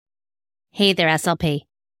Hey there, SLP.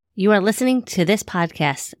 You are listening to this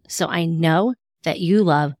podcast, so I know that you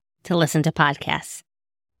love to listen to podcasts.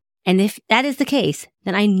 And if that is the case,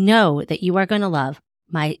 then I know that you are going to love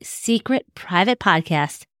my secret private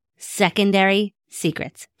podcast, Secondary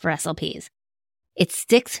Secrets for SLPs. It's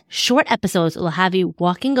 6 short episodes that will have you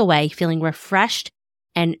walking away feeling refreshed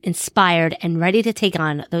and inspired and ready to take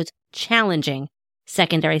on those challenging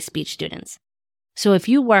secondary speech students. So if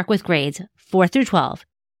you work with grades 4 through 12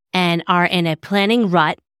 and are in a planning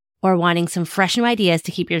rut or wanting some fresh new ideas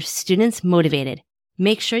to keep your students motivated,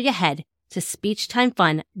 make sure you head to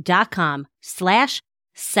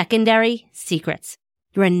speechtimefun.com/secondary secrets.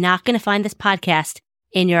 You are not going to find this podcast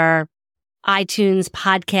in your iTunes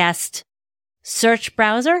podcast search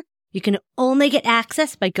browser. You can only get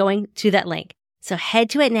access by going to that link. So head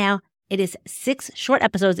to it now. It is 6 short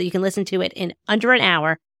episodes that you can listen to it in under an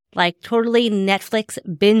hour, like totally Netflix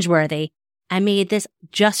binge worthy. I made this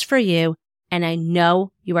just for you, and I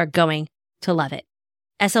know you are going to love it.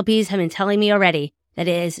 SLPs have been telling me already that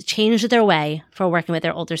it has changed their way for working with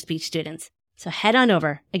their older speech students. So head on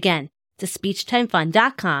over again to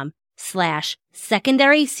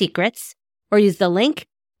speechtimefun.com/secondary secrets or use the link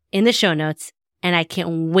in the show notes. And I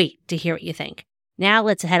can't wait to hear what you think. Now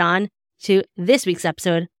let's head on to this week's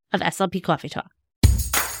episode of SLP Coffee Talk.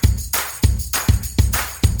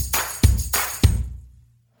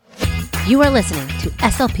 You are listening to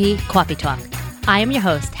SLP Coffee Talk. I am your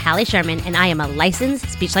host, Hallie Sherman, and I am a licensed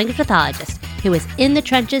speech-language pathologist who is in the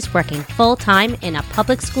trenches working full-time in a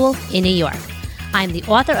public school in New York. I am the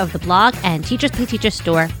author of the blog and Teachers Pay Teachers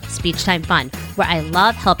store, Speech Time Fun, where I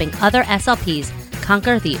love helping other SLPs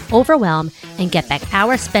conquer the overwhelm and get back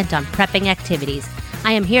hours spent on prepping activities.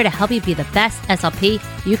 I am here to help you be the best SLP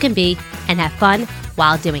you can be and have fun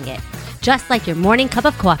while doing it. Just like your morning cup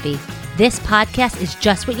of coffee, this podcast is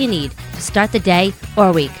just what you need to start the day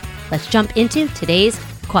or week. Let's jump into today's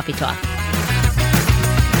Coffee Talk.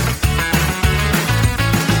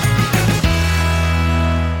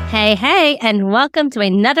 Hey, and welcome to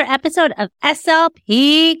another episode of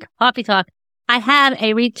SLP Coffee Talk. I have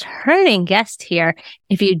a returning guest here.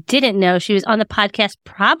 If you didn't know, she was on the podcast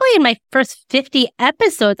probably in my first 50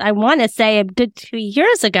 episodes, I want to say a good 2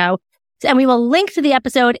 years ago. And we will link to the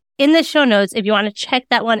episode in the show notes if you want to check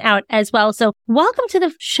that one out as well. So welcome to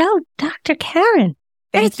the show, Dr. Karen.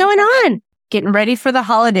 What's going on? Getting ready for the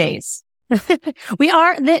holidays. We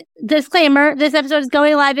are, the disclaimer, this episode is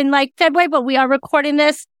going live in like February, but we are recording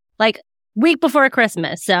this like week before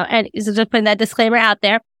Christmas. So just putting that disclaimer out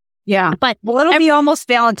there. Yeah. But it'll be almost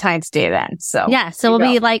Valentine's Day then. So yeah. So we'll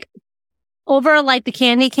be like over like the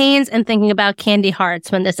candy canes and thinking about candy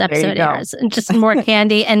hearts when this episode airs, and just more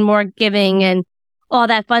candy and more giving and all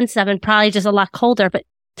that fun stuff, and probably just a lot colder. But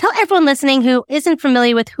tell everyone listening who isn't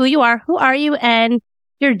familiar with who you are and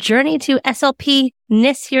your journey to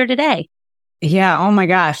SLP-ness here today. Yeah. Oh my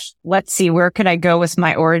gosh. Let's see. Where could I go with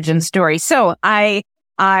my origin story? So I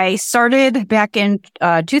started back in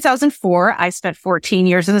 2004. I spent 14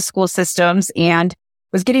 years in the school systems and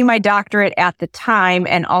was getting my doctorate at the time,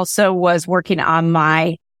 and also was working on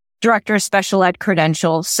my director of special ed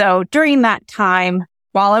credential. So during that time,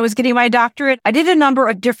 while I was getting my doctorate, I did a number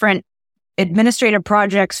of different administrative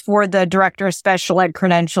projects for the director of special ed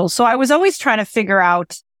credential. So I was always trying to figure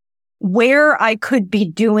out where I could be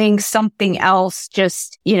doing something else,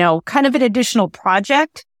 just, kind of an additional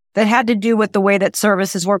project that had to do with the way that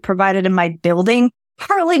services were provided in my building.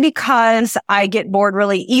 Partly because I get bored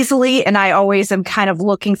really easily and I always am kind of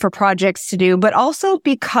looking for projects to do, but also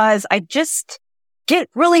because I just get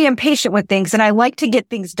really impatient with things and I like to get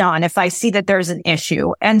things done if I see that there's an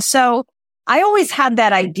issue. And so I always had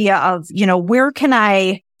that idea of, where can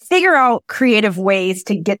I figure out creative ways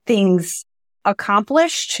to get things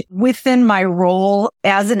accomplished within my role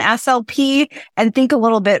as an SLP and think a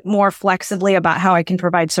little bit more flexibly about how I can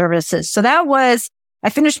provide services. So I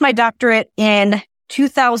finished my doctorate in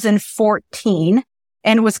 2014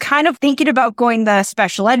 and was kind of thinking about going the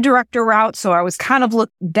special ed director route. So I was kind of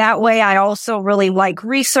that way. I also really like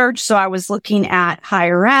research. So I was looking at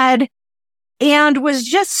higher ed and was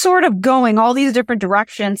just sort of going all these different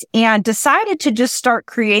directions and decided to just start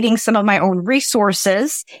creating some of my own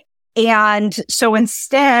resources. And so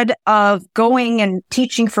instead of going and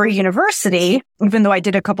teaching for a university, even though I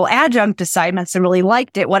did a couple adjunct assignments and really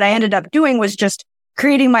liked it, what I ended up doing was just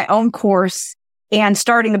creating my own course and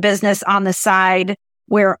starting a business on the side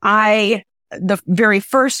where the very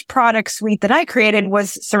first product suite that I created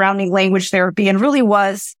was surrounding language therapy, and really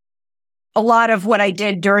was a lot of what I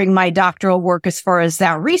did during my doctoral work as far as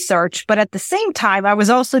that research. But at the same time, I was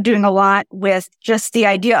also doing a lot with just the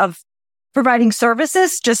idea of providing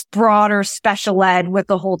services, just broader special ed with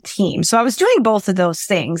the whole team. So I was doing both of those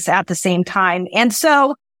things at the same time. And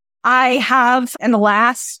so I have, in the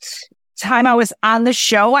last time I was on the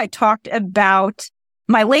show, I talked about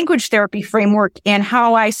my language therapy framework and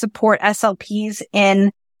how I support SLPs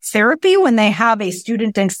in therapy when they have a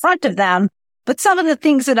student in front of them. But some of the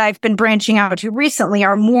things that I've been branching out to recently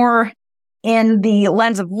are more in the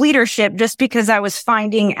lens of leadership, just because I was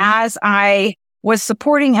finding as I was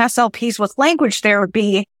supporting SLPs with language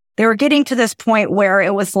therapy, they were getting to this point where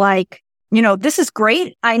it was like, this is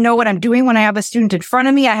great. I know what I'm doing when I have a student in front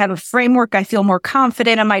of me. I have a framework. I feel more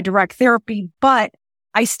confident in my direct therapy, but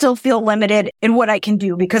I still feel limited in what I can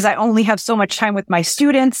do because I only have so much time with my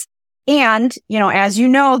students. And, as you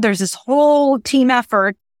know, there's this whole team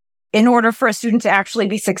effort in order for a student to actually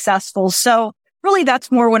be successful. So really,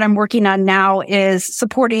 that's more what I'm working on now is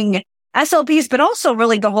supporting SLPs, but also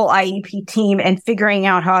really the whole IEP team and figuring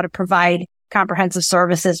out how to provide comprehensive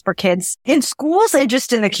services for kids in schools and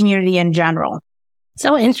just in the community in general.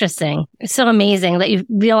 So interesting. It's so amazing that you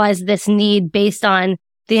realized this need based on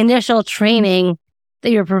the initial training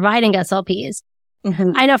that you're providing SLPs.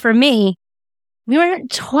 Mm-hmm. I know for me, we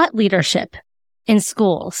weren't taught leadership in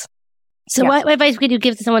schools. So what advice could you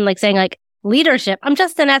give to someone saying leadership? I'm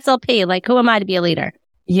just an SLP. Who am I to be a leader?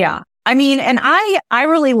 Yeah. I mean, and I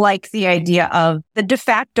really like the idea of the de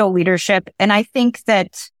facto leadership. And I think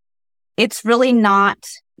that it's really not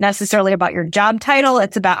necessarily about your job title.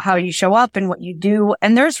 It's about how you show up and what you do.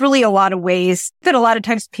 And there's really a lot of ways that a lot of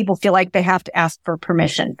times people feel like they have to ask for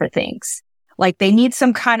permission for things. Like they need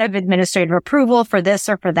some kind of administrative approval for this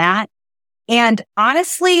or for that. And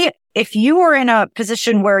honestly, if you are in a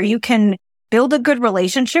position where you can build a good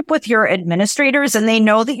relationship with your administrators and they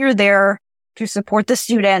know that you're there to support the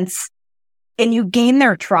students and you gain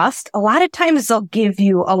their trust, a lot of times they'll give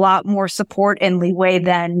you a lot more support and leeway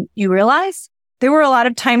than you realize. There were a lot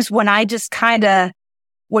of times when I just kind of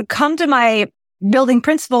would come to my building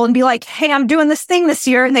principal and be like, hey, I'm doing this thing this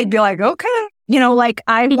year. And they'd be like, okay.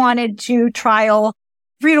 I wanted to trial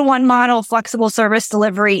 3-to-1 model flexible service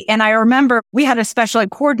delivery. And I remember we had a special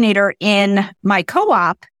ed coordinator in my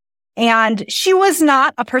co-op, and she was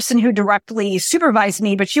not a person who directly supervised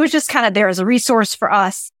me, but she was just kind of there as a resource for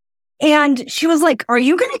us. And she was like, are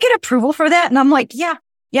you going to get approval for that? And I'm like, yeah,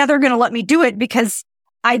 they're going to let me do it because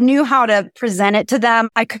I knew how to present it to them.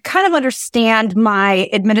 I could kind of understand my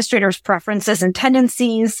administrator's preferences and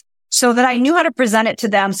tendencies so that I knew how to present it to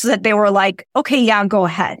them so that they were like, okay, yeah, go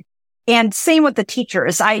ahead. And same with the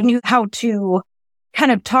teachers. I knew how to kind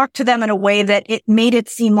of talk to them in a way that it made it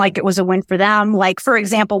seem like it was a win for them. Like, for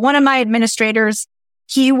example, one of my administrators,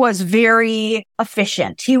 he was very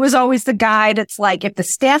efficient. He was always the guy that's like, if the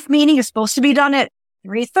staff meeting is supposed to be done at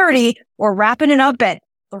 3:30, we're wrapping it up at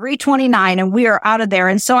 3:29 and we are out of there.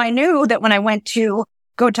 And so I knew that when I went to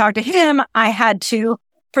go talk to him, I had to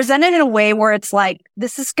present it in a way where it's like,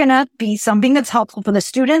 this is going to be something that's helpful for the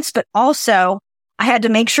students, but also I had to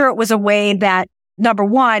make sure it was a way that, number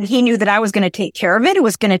one, he knew that I was going to take care of it. It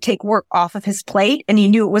was going to take work off of his plate, and he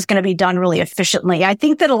knew it was going to be done really efficiently. I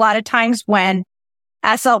think that a lot of times when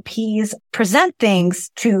SLPs present things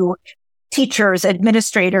to teachers,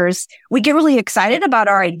 administrators, we get really excited about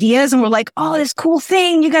our ideas and we're like, oh, this cool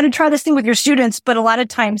thing, you got to try this thing with your students. But a lot of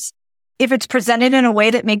times, if it's presented in a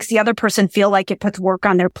way that makes the other person feel like it puts work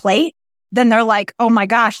on their plate, then they're like, oh my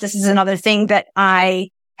gosh, this is another thing that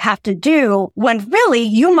I have to do, when really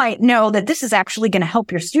you might know that this is actually going to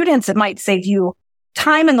help your students. It might save you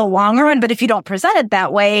time in the long run. But if you don't present it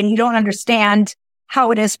that way and you don't understand how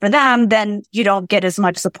it is for them, then you don't get as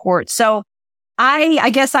much support. So I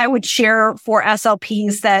guess I would share for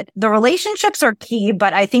SLPs that the relationships are key,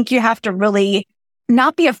 but I think you have to really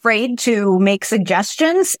not be afraid to make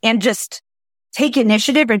suggestions and just take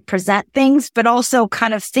initiative and present things, but also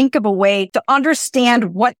kind of think of a way to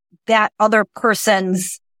understand what that other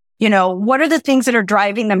person's, what are the things that are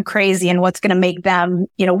driving them crazy and what's going to make them,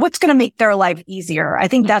 what's going to make their life easier. I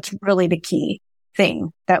think that's really the key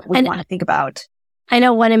thing that we want to think about. I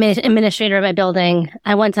know one administrator of my building,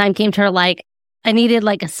 I one time came to her like, I needed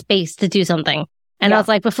like a space to do something. And I was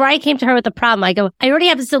like, before I came to her with the problem, I go, I already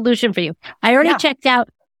have a solution for you. I already checked out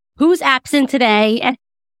who's absent today.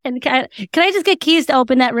 And can I just get keys to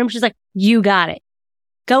open that room? She's like, you got it.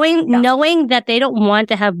 Knowing that they don't want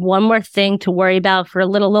to have one more thing to worry about for a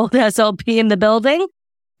little old SLP in the building,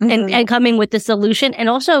 and coming with the solution, and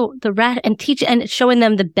also and teach and showing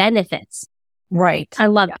them the benefits. Right. I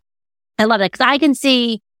love it. I love that because I can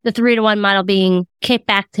see the 3-to-1 model being kicked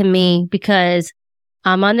back to me because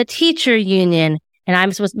I'm on the teacher union and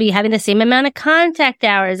I'm supposed to be having the same amount of contact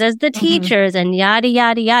hours as the teachers and yada,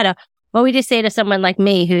 yada, yada. What would you say to someone like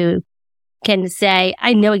me who can say,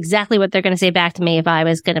 I know exactly what they're going to say back to me if I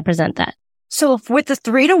was going to present that? So with the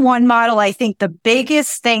 3-to-1 model, I think the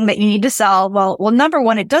biggest thing that you need to sell, well, number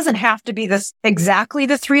one, it doesn't have to be exactly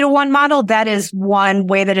the 3-to-1 model. That is one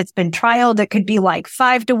way that it's been trialed. It could be like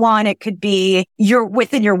 5-to-1. It could be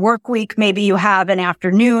within your work week. Maybe you have an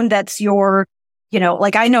afternoon that's your,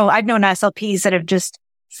 like I've known SLPs that have just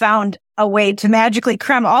found a way to magically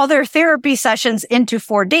cram all their therapy sessions into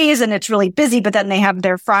 4 days, and it's really busy, but then they have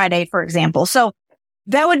their Friday, for example. So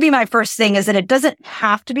that would be my first thing, is that it doesn't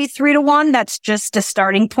have to be 3-to-1. That's just a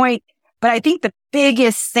starting point. But I think the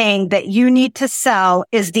biggest thing that you need to sell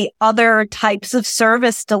is the other types of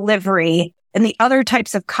service delivery and the other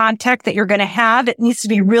types of contact that you're going to have. It needs to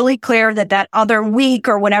be really clear that other week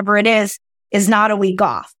or whatever it is not a week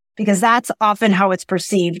off, because that's often how it's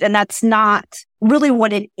perceived. And that's not really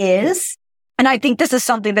what it is. And I think this is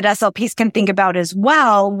something that SLPs can think about as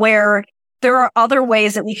well, where there are other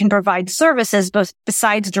ways that we can provide services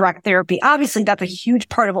besides direct therapy. Obviously, that's a huge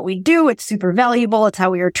part of what we do. It's super valuable. It's how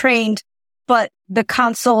we are trained. But the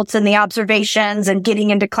consults and the observations and getting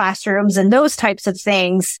into classrooms and those types of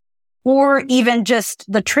things, or even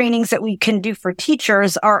just the trainings that we can do for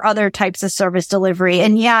teachers, are other types of service delivery.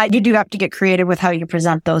 And yeah, you do have to get creative with how you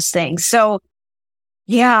present those things. So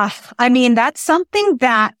yeah, I mean, that's something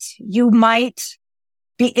that you might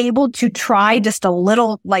be able to try just a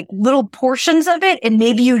little portions of it. And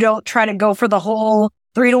maybe you don't try to go for the whole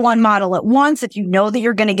 3-to-1 model at once. If you know that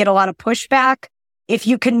you're going to get a lot of pushback, if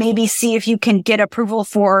you can maybe see if you can get approval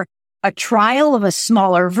for a trial of a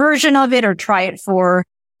smaller version of it, or try it for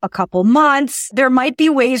a couple months, there might be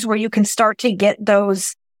ways where you can start to get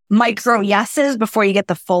those micro yeses before you get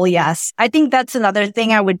the full yes. I think that's another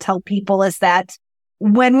thing I would tell people, is that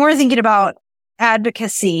when we're thinking about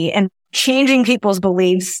advocacy and changing people's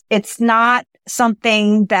beliefs, it's not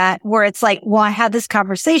something where it's like, well, I had this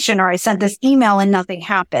conversation or I sent this email and nothing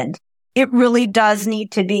happened. It really does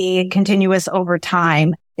need to be continuous over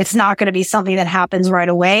time. It's not going to be something that happens right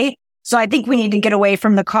away. So I think we need to get away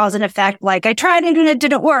from the cause and effect, like I tried it and it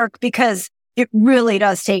didn't work, because it really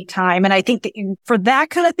does take time. And I think that for that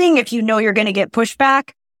kind of thing, if you know you're going to get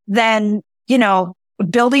pushback, then,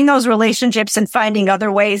 building those relationships and finding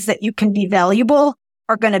other ways that you can be valuable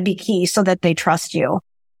are going to be key, so that they trust you.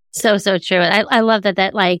 So true. I love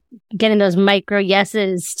that like getting those micro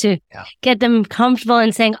yeses to get them comfortable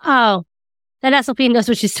and saying, oh, that SLP knows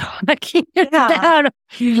what she's talking about.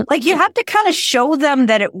 Like you have to kind of show them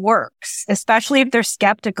that it works, especially if they're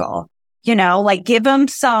skeptical, like give them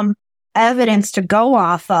some evidence to go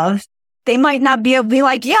off of. They might not be able to be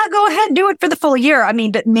like, yeah, go ahead and do it for the full year. I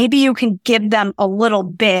mean, but maybe you can give them a little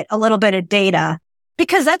bit of data,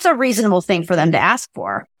 because that's a reasonable thing for them to ask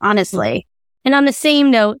for, honestly. And on the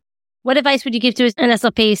same note, what advice would you give to an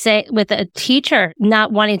SLP, say, with a teacher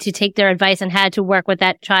not wanting to take their advice and had to work with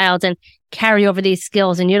that child and carry over these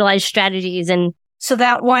skills and utilize strategies? And so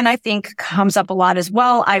that one, I think, comes up a lot as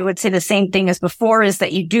well. I would say the same thing as before, is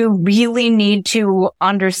that you do really need to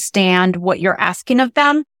understand what you're asking of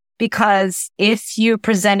them, because if you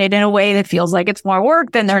present it in a way that feels like it's more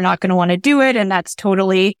work, then they're not going to want to do it. And that's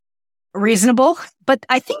totally reasonable. But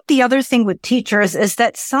I think the other thing with teachers is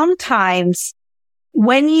that sometimes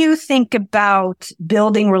when you think about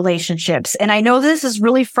building relationships, and I know this is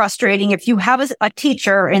really frustrating if you have a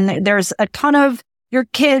teacher and there's a ton of your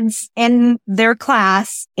kids in their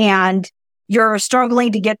class and you're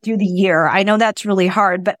struggling to get through the year. I know that's really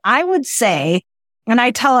hard, but I would say, and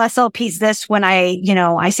I tell SLPs this when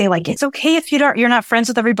I say, like, it's okay if you're not friends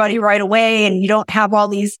with everybody right away and you don't have all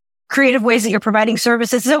these creative ways that you're providing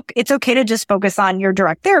services. It's okay to just focus on your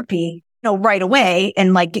direct therapy, right away,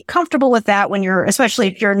 and like get comfortable with that especially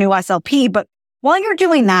if you're a new SLP. But while you're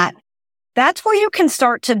doing that, that's where you can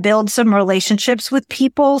start to build some relationships with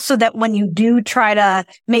people, so that when you do try to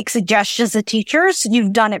make suggestions to teachers,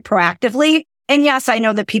 you've done it proactively. And yes, I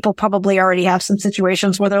know that people probably already have some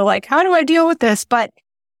situations where they're like, how do I deal with this? But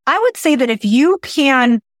I would say that if you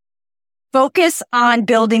can focus on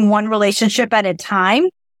building one relationship at a time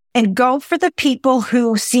and go for the people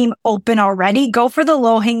who seem open already, go for the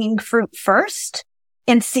low-hanging fruit first,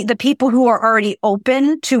 and see the people who are already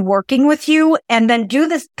open to working with you, and then do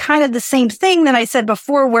this kind of the same thing that I said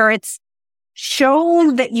before, where it's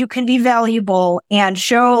show that you can be valuable and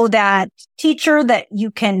show that teacher that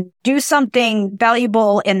you can do something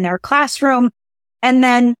valuable in their classroom. And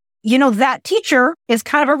then, that teacher is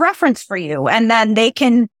kind of a reference for you, and then they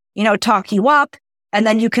can, talk you up, and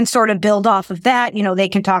then you can sort of build off of that. They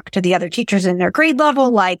can talk to the other teachers in their grade level,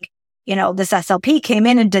 like, this SLP came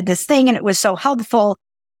in and did this thing and it was so helpful.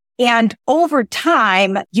 And over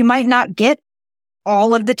time, you might not get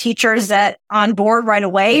all of the teachers on board right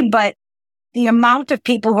away, but the amount of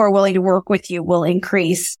people who are willing to work with you will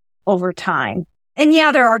increase over time. And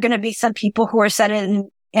yeah, there are going to be some people who are set in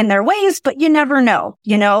their ways, but you never know,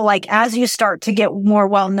 like as you start to get more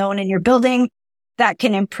well known in your building, that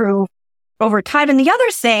can improve over time. And the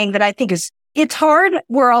other thing that I think is, it's hard.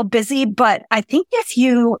 We're all busy, but I think if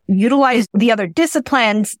you utilize the other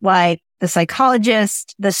disciplines like the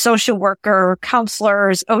psychologist, the social worker,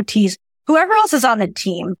 counselors, OTs, whoever else is on the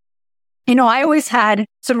team, I always had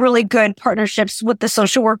some really good partnerships with the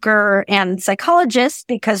social worker and psychologist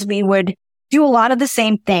because we would do a lot of the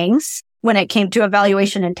same things when it came to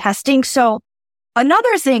evaluation and testing. So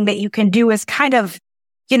another thing that you can do is kind of,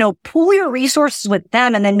 pool your resources with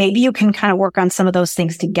them. And then maybe you can kind of work on some of those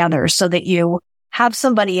things together so that you have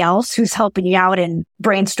somebody else who's helping you out in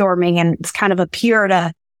brainstorming and it's kind of a peer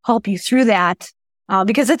to help you through that.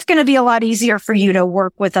 Because it's going to be a lot easier for you to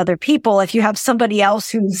work with other people if you have somebody else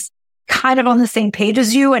who's kind of on the same page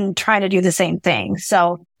as you and trying to do the same thing.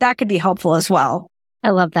 So that could be helpful as well.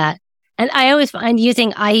 I love that. And I always find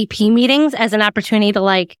using IEP meetings as an opportunity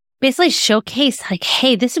to basically showcase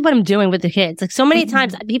hey, this is what I'm doing with the kids. So many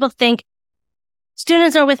times people think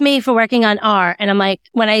students are with me for working on R. And I'm like,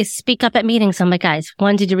 when I speak up at meetings, I'm like, guys,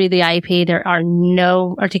 1, did you read the IEP? There are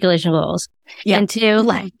no articulation goals. Yeah. And 2,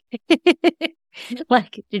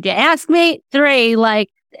 did you ask me? 3,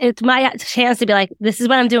 it's my chance to be this is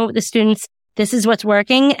what I'm doing with the students. This is what's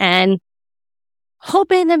working. And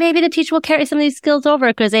hoping that maybe the teacher will carry some of these skills over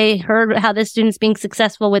because they heard how the student's being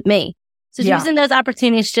successful with me. So using those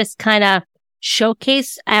opportunities just kind of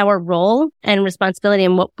showcase our role and responsibility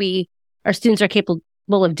and what our students are capable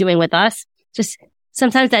of doing with us. Just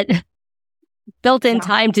sometimes that built-in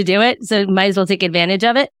time to do it. So might as well take advantage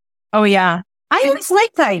of it. Oh, yeah. I always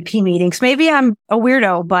liked the IEP meetings. Maybe I'm a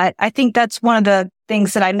weirdo, but I think that's one of the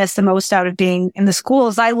things that I miss the most out of being in the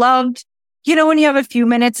schools. I loved, when you have a few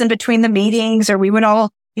minutes in between the meetings, or we would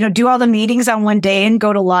all, do all the meetings on one day and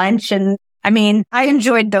go to lunch. And I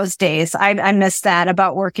enjoyed those days. I miss that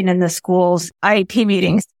about working in the schools, IEP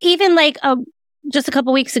meetings. Even just a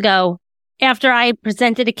couple weeks ago, after I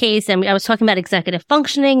presented a case and I was talking about executive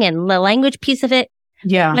functioning and the language piece of it.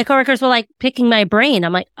 Yeah. My coworkers were picking my brain.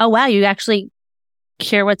 I'm like, oh, wow, you actually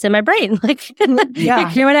hear what's in my brain. You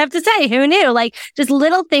hear what I have to say. Who knew? Just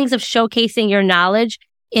little things of showcasing your knowledge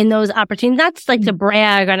in those opportunities, not to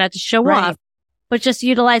brag or not to show off, but just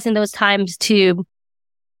utilizing those times to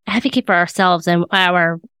advocate for ourselves and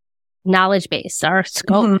our knowledge base, our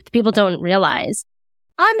scope. People don't realize.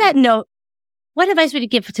 On that note, what advice would you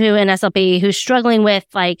give to an SLP who's struggling with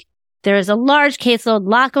there's a large caseload,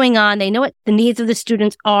 lot going on. They know what the needs of the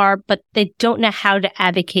students are, but they don't know how to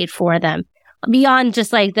advocate for them beyond just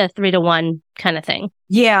the 3-to-1 kind of thing.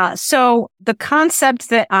 Yeah. So the concept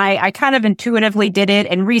that I kind of intuitively did it,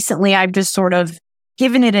 and recently I've just sort of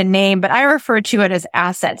given it a name, but I refer to it as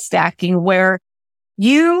asset stacking, where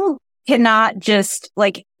you cannot just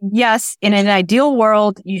yes, in an ideal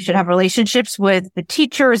world, you should have relationships with the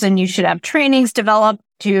teachers and you should have trainings developed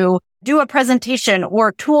to do a presentation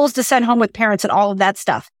or tools to send home with parents and all of that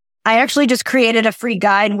stuff. I actually just created a free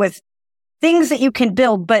guide with things that you can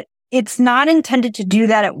build, but it's not intended to do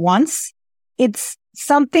that at once. It's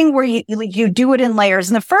something where you do it in layers.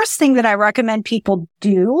 And the first thing that I recommend people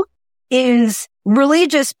do is really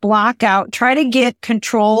just block out, try to get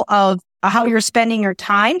control of how you're spending your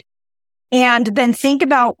time, and then think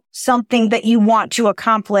about something that you want to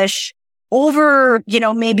accomplish over,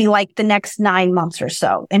 maybe the next 9 months or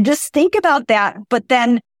so. And just think about that. But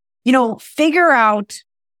then, figure out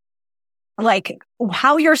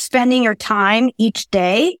how you're spending your time each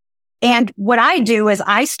day. And what I do is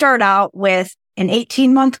I start out with an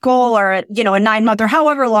 18-month goal or, a 9-month or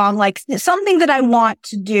however long, something that I want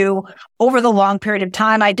to do over the long period of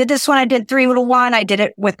time. I did this when I did 3-to-1. I did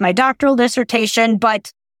it with my doctoral dissertation. But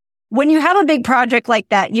when you have a big project like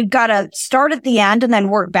that, you've got to start at the end and then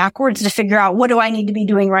work backwards to figure out what do I need to be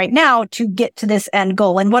doing right now to get to this end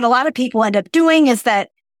goal. And what a lot of people end up doing is that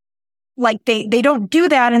they don't do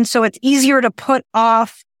that. And so it's easier to put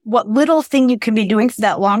off what little thing you can be doing for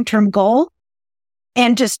that long-term goal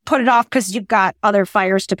and just put it off because you've got other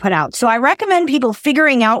fires to put out. So I recommend people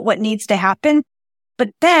figuring out what needs to happen, but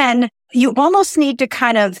then you almost need to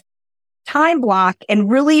kind of time block and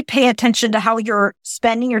really pay attention to how you're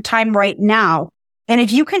spending your time right now. And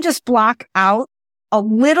if you can just block out a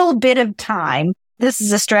little bit of time, this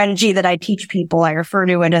is a strategy that I teach people. I refer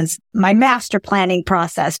to it as my master planning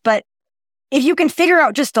process. But if you can figure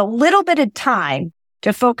out just a little bit of time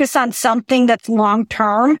to focus on something that's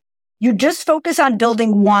long-term, you just focus on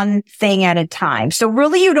building one thing at a time. So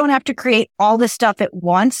really, you don't have to create all this stuff at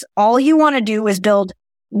once. All you want to do is build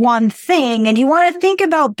one thing and you want to think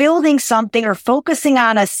about building something or focusing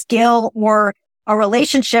on a skill or a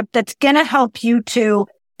relationship that's going to help you to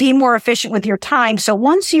be more efficient with your time. So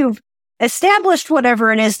once you've established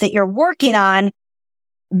whatever it is that you're working on,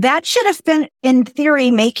 that should have been, in theory,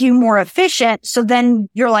 make you more efficient. So then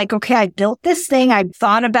you're like, okay, I built this thing. I've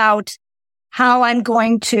thought about how I'm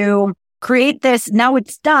going to create this. Now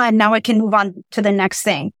it's done. Now I can move on to the next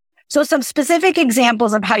thing. So some specific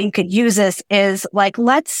examples of how you could use this is like,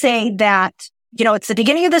 let's say that, it's the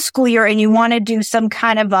beginning of the school year and you want to do some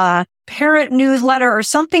kind of a parent newsletter or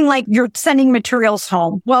something, like you're sending materials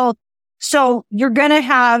home. Well, so you're going to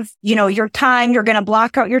have, your time, you're going to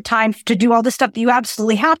block out your time to do all the stuff that you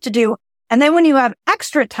absolutely have to do. And then when you have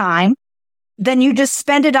extra time, then you just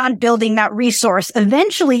spend it on building that resource.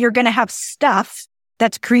 Eventually you're going to have stuff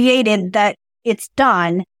that's created that it's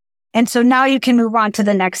done. And so now you can move on to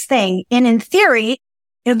the next thing. And in theory,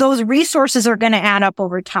 those resources are going to add up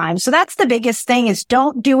over time. So that's the biggest thing, is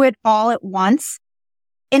don't do it all at once.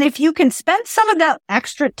 And if you can spend some of that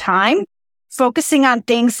extra time focusing on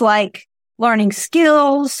things like learning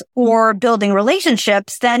skills or building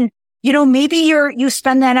relationships, then, maybe you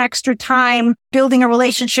spend that extra time building a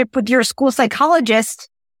relationship with your school psychologist.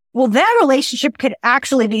 Well, that relationship could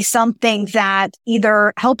actually be something that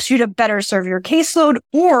either helps you to better serve your caseload,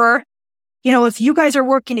 or, if you guys are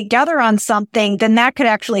working together on something, then that could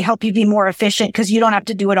actually help you be more efficient because you don't have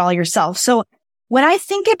to do it all yourself. So when I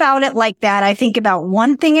think about it like that, I think about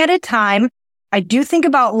one thing at a time. I do think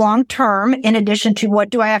about long term in addition to what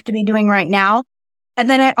do I have to be doing right now. And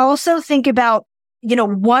then I also think about,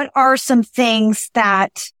 what are some things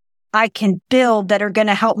that I can build that are going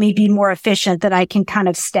to help me be more efficient that I can kind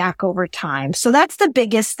of stack over time. So that's the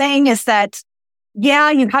biggest thing, is that,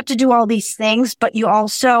 yeah, you have to do all these things, but you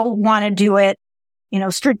also want to do it,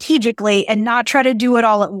 strategically and not try to do it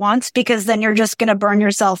all at once, because then you're just going to burn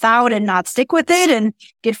yourself out and not stick with it and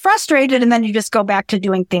get frustrated. And then you just go back to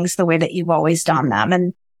doing things the way that you've always done them.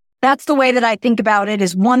 And that's the way that I think about it,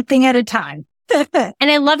 is one thing at a time. And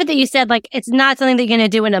I love it that you said, like, it's not something that you're going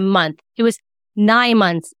to do in a month. It was 9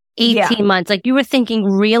 months, 18 months. Like, you were thinking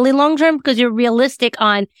really long term, because you're realistic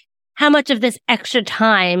on how much of this extra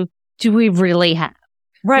time do we really have?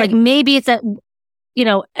 Right. Like, maybe it's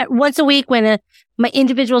once a week when my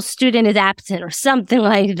individual student is absent or something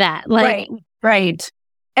like that. Like, right.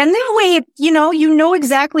 And that way, you know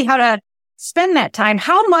exactly how to spend that time.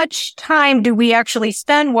 How much time do we actually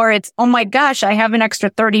spend where it's, oh my gosh, I have an extra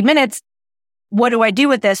 30 minutes. What do I do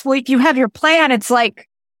with this? Well, if you have your plan, it's like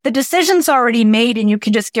the decision's already made and you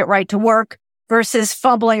can just get right to work, versus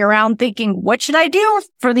fumbling around thinking, what should I do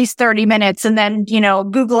for these 30 minutes? And then,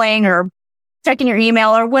 Googling or checking your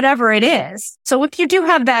email or whatever it is. So if you do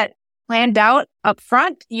have that planned out up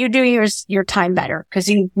front, you do your time better because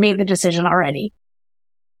you made the decision already.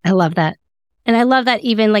 I love that. And I love that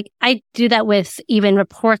even, like, I do that with even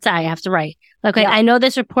reports I have to write. Okay, I know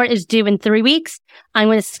this report is due in 3 weeks. I'm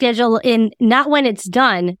going to schedule in, not when it's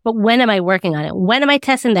done, but when am I working on it? When am I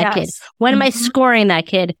testing that kid? When am I scoring that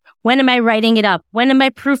kid? When am I writing it up? When am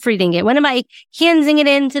I proofreading it? When am I handing it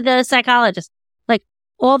in to the psychologist? Like,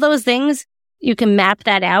 all those things, you can map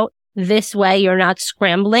that out. This way, you're not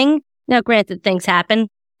scrambling. Now, granted, things happen.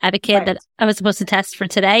 I have a kid that I was supposed to test for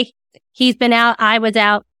today. He's been out. I was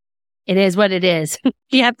out. It is what it is.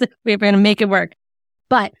 We're going to make it work.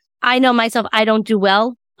 But I know myself, I don't do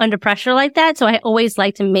well under pressure like that. So I always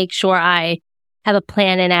like to make sure I have a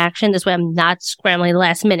plan in action. This way I'm not scrambling the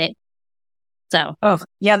last minute. So. Oh,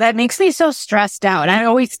 yeah, that makes me so stressed out. I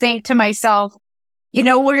always think to myself,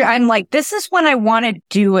 where I'm like, this is when I want to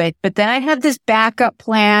do it. But then I have this backup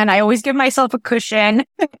plan. I always give myself a cushion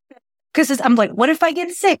because I'm like, what if I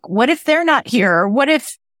get sick? What if they're not here? What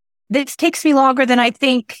if this takes me longer than I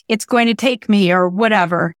think it's going to take me, or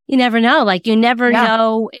whatever? You never know. Like, you never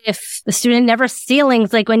know if the student never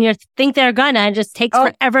ceilings, like when you think they're gonna, it just takes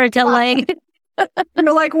forever to like.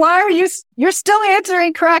 You're like, why are you're still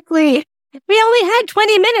answering correctly? We only had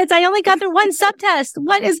 20 minutes. I only got through one subtest.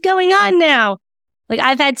 What is going on now? Like,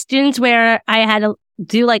 I've had students where I had to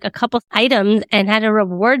do like a couple items and had to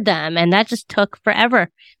reward them, and that just took forever.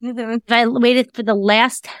 Mm-hmm. If I waited for the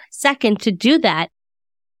last second to do that,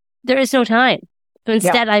 there is no time. So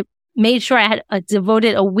instead, I made sure I had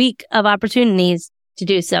devoted a week of opportunities to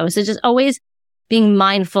do so. So just always being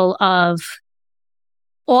mindful of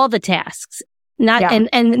all the tasks, and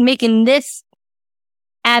making this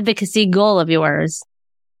advocacy goal of yours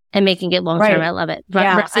and making it long term. Right. I love it.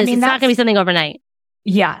 Versus, it's not going to be something overnight.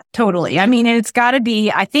 Yeah, totally. I mean, it's got to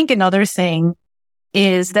be, I think another thing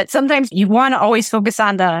is that sometimes you want to always focus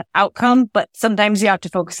on the outcome, but sometimes you have to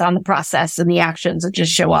focus on the process and the actions that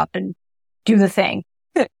just show up and do the thing.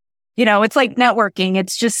 it's like networking.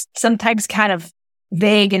 It's just sometimes kind of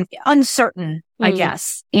vague and uncertain, I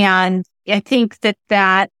guess. And I think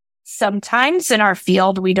that sometimes in our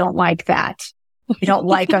field, we don't like that. We don't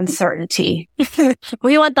like uncertainty.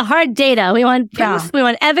 We want the hard data. We want proof. We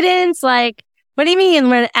want evidence. Like, what do you mean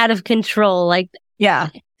we're out of control? Like,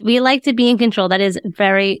 we like to be in control. That is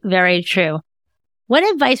very, very true. What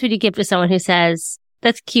advice would you give to someone who says,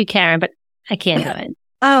 that's cute, Karen, but I can't do it?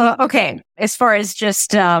 Oh, okay. As far as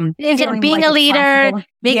just being a leader,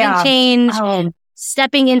 making change,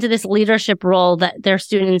 stepping into this leadership role that their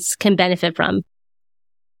students can benefit from.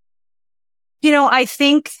 I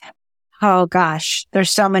think, oh gosh,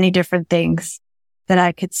 there's so many different things that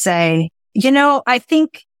I could say. I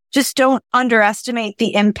think just don't underestimate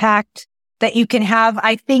the impact that you can have.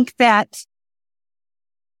 I think that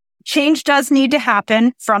change does need to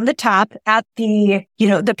happen from the top at the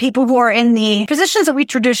people who are in the positions that we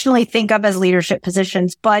traditionally think of as leadership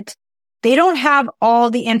positions, but they don't have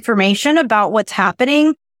all the information about what's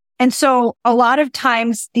happening. And so a lot of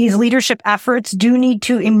times these leadership efforts do need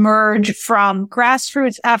to emerge from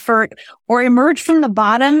grassroots effort or emerge from the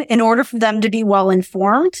bottom in order for them to be well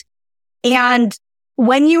informed. And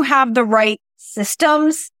when you have the right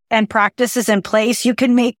systems and practices in place, you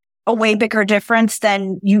can make a way bigger difference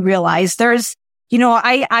than you realize. There's,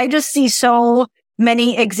 I just see so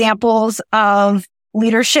many examples of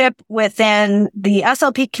leadership within the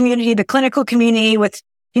SLP community, the clinical community, with,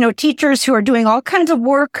 teachers who are doing all kinds of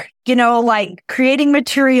work, like creating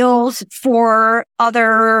materials for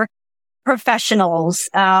other professionals,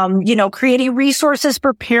 creating resources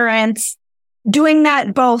for parents, doing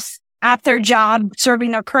that both at their job,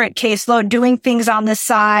 serving their current caseload, doing things on the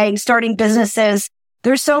side, starting businesses.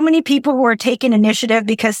 There's so many people who are taking initiative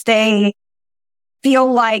because they feel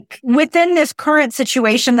like within this current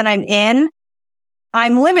situation that I'm in,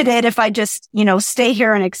 I'm limited if I just, stay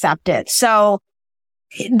here and accept it. So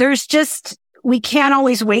we can't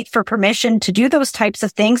always wait for permission to do those types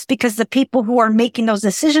of things because the people who are making those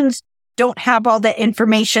decisions don't have all the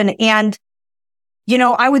information. And,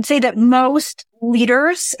 I would say that most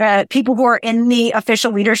leaders, people who are in the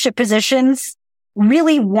official leadership positions,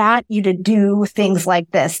 really want you to do things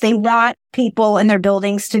like this. They want people in their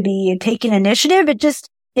buildings to be taking initiative.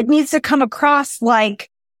 It needs to come across like,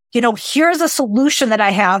 here's a solution that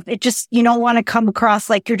I have. You don't want to come across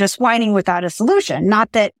like you're just whining without a solution.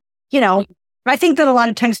 Not that, I think that a lot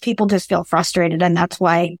of times people just feel frustrated and that's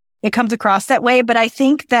why it comes across that way. But I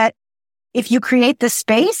think that if you create the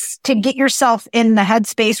space to get yourself in the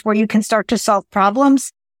headspace where you can start to solve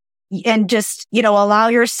problems, and just, allow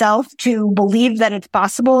yourself to believe that it's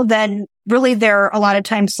possible, then really there are a lot of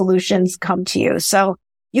times solutions come to you. So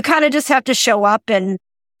you kind of just have to show up and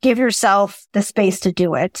give yourself the space to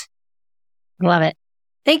do it. Love it.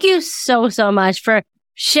 Thank you so, so much for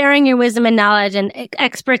sharing your wisdom and knowledge and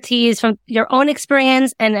expertise from your own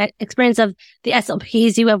experience and experience of the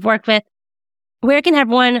SLPs you have worked with. Where can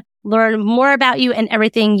everyone learn more about you and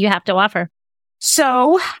everything you have to offer?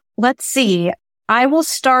 So let's see. I will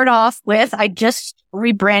start off with, I just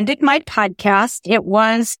rebranded my podcast. It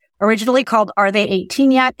was originally called Are They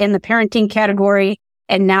 18 Yet? In the parenting category.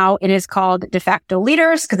 And now it is called De Facto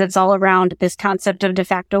Leaders because it's all around this concept of de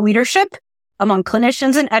facto leadership among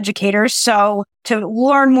clinicians and educators. So to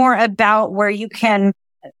learn more about where you can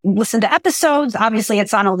listen to episodes, obviously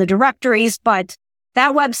it's on all the directories, but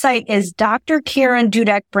that website is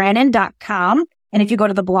drkarendudekbrannon.com. And if you go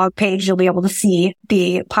to the blog page, you'll be able to see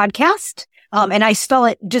the podcast. And I spell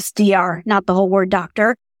it just DR, not the whole word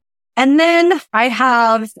doctor. And then I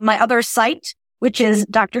have my other site, which is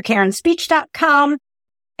drkarenspeech.com.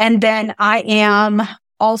 And then I am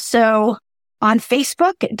also on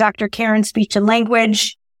Facebook at Dr. Karen Speech and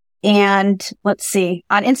Language. And let's see,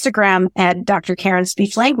 on Instagram at Dr. Karen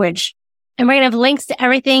Speech Language. And we're going to have links to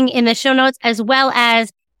everything in the show notes, as well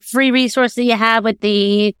as free resources you have with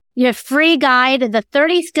your free guide, the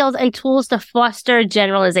 30 skills and tools to foster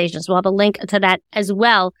generalizations. We'll have a link to that as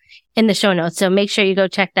well in the show notes. So make sure you go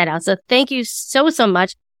check that out. So thank you so, so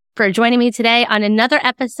much for joining me today on another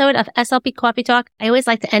episode of SLP Coffee Talk. I always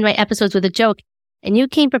like to end my episodes with a joke, and you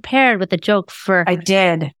came prepared with a joke for us.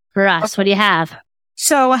 Okay. What do you have?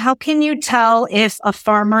 So how can you tell if a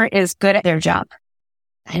farmer is good at their job?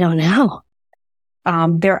 I don't know.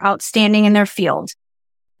 They're outstanding in their field.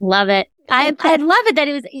 Love it. I love it that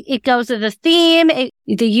it goes to the theme,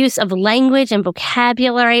 the use of language and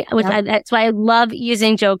vocabulary, which that's why I love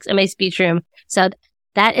using jokes in my speech room. So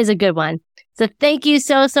that is a good one. So thank you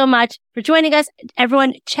so, so much for joining us.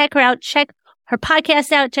 Everyone, check her out. Check her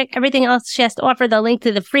podcast out. Check everything else she has to offer. The link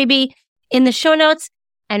to the freebie in the show notes.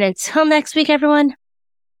 And until next week, everyone,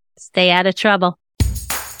 stay out of trouble.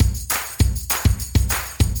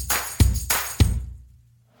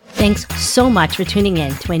 Thanks so much for tuning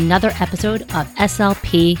in to another episode of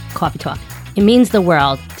SLP Coffee Talk. It means the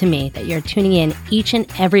world to me that you're tuning in each and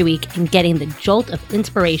every week and getting the jolt of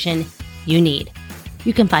inspiration you need.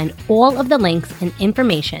 You can find all of the links and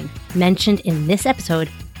information mentioned in this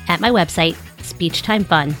episode at my website,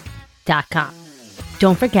 speechtimefun.com.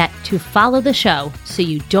 Don't forget to follow the show so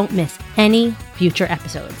you don't miss any future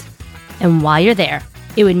episodes. And while you're there,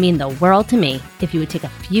 it would mean the world to me if you would take a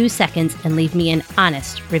few seconds and leave me an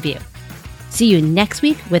honest review. See you next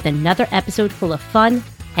week with another episode full of fun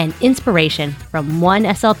and inspiration from one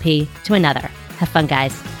SLP to another. Have fun,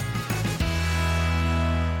 guys.